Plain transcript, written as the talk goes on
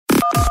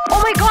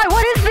my god,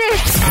 what is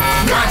this?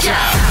 Gotcha!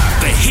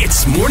 The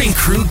Hits Morning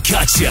Crew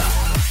Gotcha.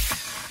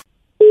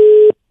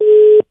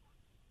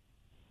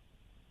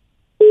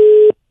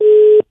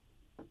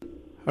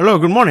 Hello,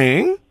 good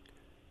morning.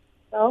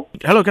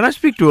 Hello, can I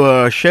speak to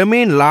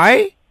Charmaine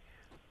Lai?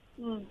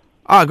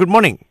 Good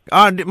morning.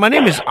 My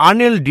name is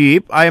Anil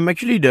Deep. I am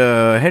actually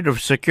the head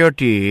of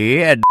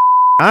security at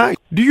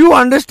Do you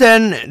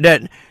understand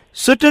that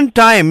certain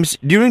times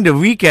during the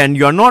weekend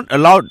you are not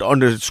allowed on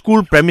the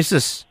school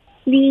premises?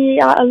 We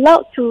are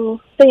allowed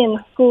to stay in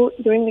school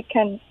during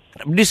weekends.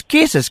 This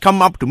case has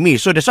come up to me,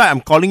 so that's why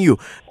I'm calling you.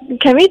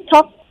 Can we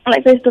talk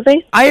like face to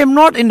face? I am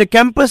not in the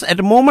campus at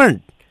the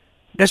moment.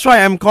 That's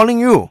why I'm calling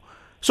you.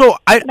 So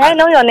May I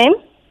know your name?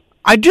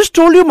 I just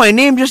told you my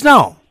name just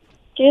now.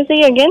 Can you say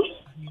it again?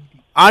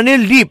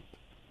 Anil Deep.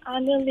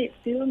 Anil Deep.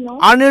 Do you know?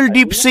 Anil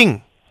Deep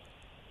Singh.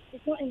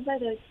 It's not inside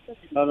the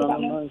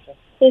department.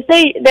 They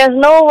say there's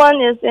no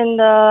one is in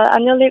the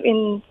Anil Deep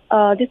in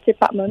this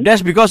department.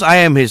 That's because I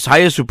am his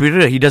higher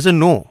superior. He doesn't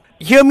know.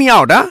 Hear me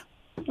out, huh?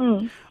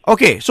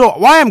 Okay, so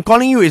why I'm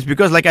calling you is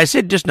because, like I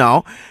said just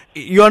now,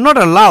 you are not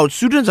allowed,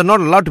 students are not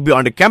allowed to be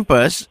on the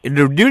campus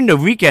during the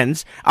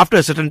weekends after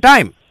a certain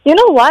time. You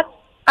know what?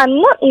 I'm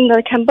not in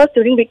the campus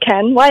during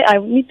weekend. Why I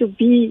need to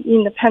be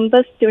in the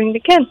campus during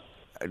weekend?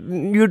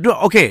 You do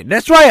okay?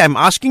 That's why I'm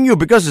asking you,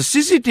 because the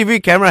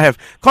CCTV camera have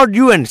caught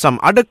you and some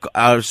other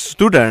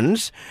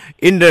students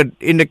in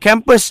the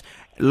campus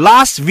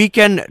last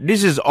weekend.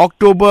 This is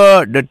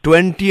October the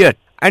 20th,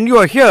 and you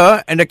are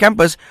here in the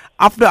campus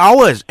after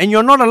hours, and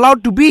you're not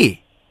allowed to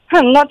be.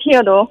 I'm not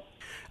here though.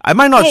 I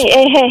might not.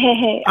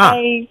 Hey!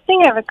 I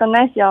think I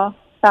recognize your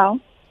sound,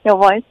 your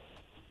voice.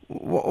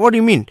 What do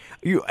you mean?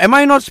 Am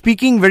I not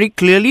speaking very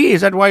clearly?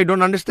 Is that why you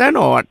don't understand,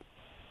 or what?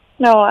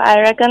 No,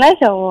 I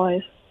recognize your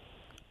voice.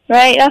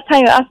 Right, last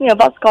time you asked me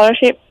about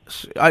scholarship.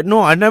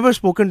 No, I've never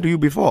spoken to you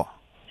before.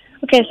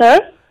 Okay,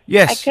 sir.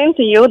 Yes. I claim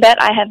to you that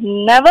I have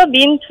never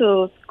been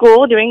to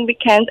school during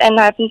weekends, and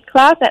I have in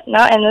class at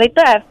now, and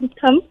later I have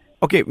come.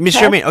 Okay, Miss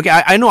Charmaine, okay,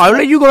 I know, I'll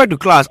let you go back to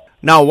class.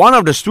 Now, one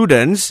of the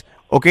students,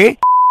 okay,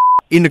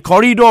 in the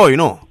corridor,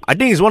 I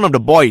think it's one of the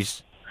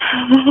boys.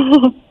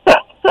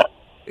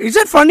 Is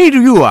that funny to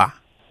you,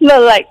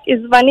 No,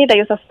 it's funny that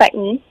you suspect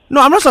me.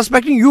 No, I'm not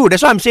suspecting you.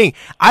 That's what I'm saying.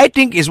 I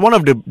think it's one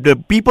of the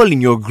people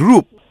in your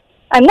group.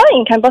 I'm not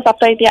in campus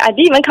after 8 p.m. I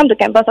didn't even come to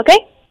campus, okay?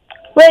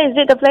 Where is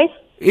it, the place?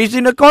 It's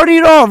in the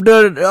corridor of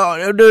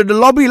the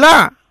lobby,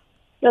 lah.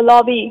 The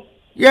lobby.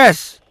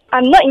 Yes.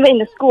 I'm not even in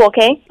the school,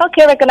 okay? How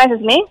can you recognize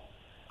it's me?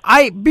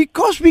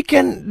 Because the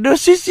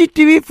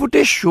CCTV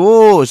footage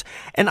shows.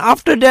 And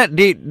after that,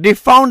 they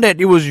found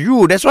that it was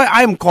you. That's why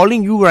I'm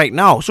calling you right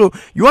now. So,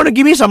 you want to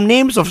give me some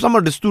names of some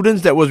of the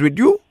students that was with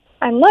you?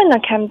 I'm not in the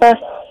campus.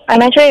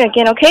 I'm entering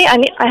again, okay?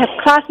 I have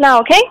class now,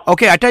 okay?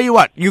 Okay, I tell you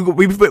what.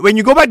 When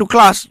you go back to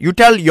class, you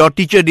tell your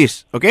teacher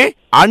this, okay?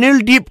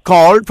 Anil Deep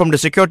called from the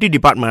security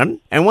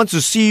department and wants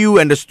to see you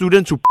and the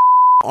students who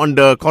on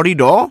the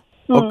corridor.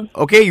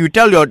 Okay, you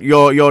tell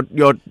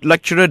your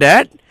lecturer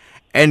that,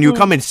 and you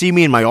come and see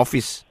me in my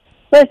office.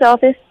 Where's the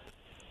office?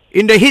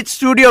 In the hit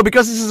studio,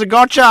 because this is a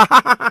gotcha.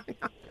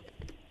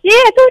 Yeah,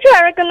 I told you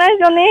I recognize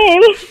your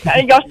name.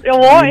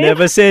 Your voice. You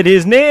never said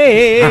his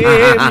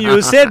name.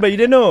 You said, but you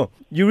didn't know.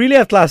 You really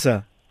have class,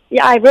 huh?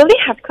 Yeah, I really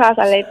have class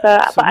later,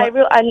 So but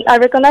I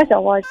recognize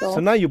your voice though. So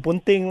now you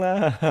punting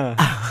lah.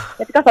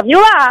 It's because of you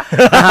lah.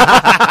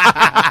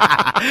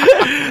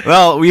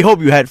 Well, we hope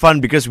you had fun,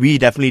 because we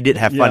definitely did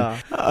have fun.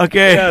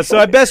 Okay. Yeah, so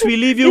I best we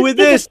leave you with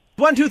this.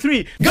 1, 2,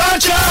 3.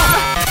 Gotcha!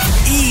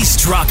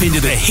 Eavesdrop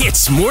into the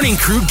Hits Morning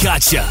Crew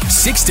Gotcha.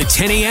 6 to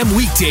 10 a.m.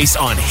 weekdays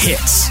on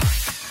Hits.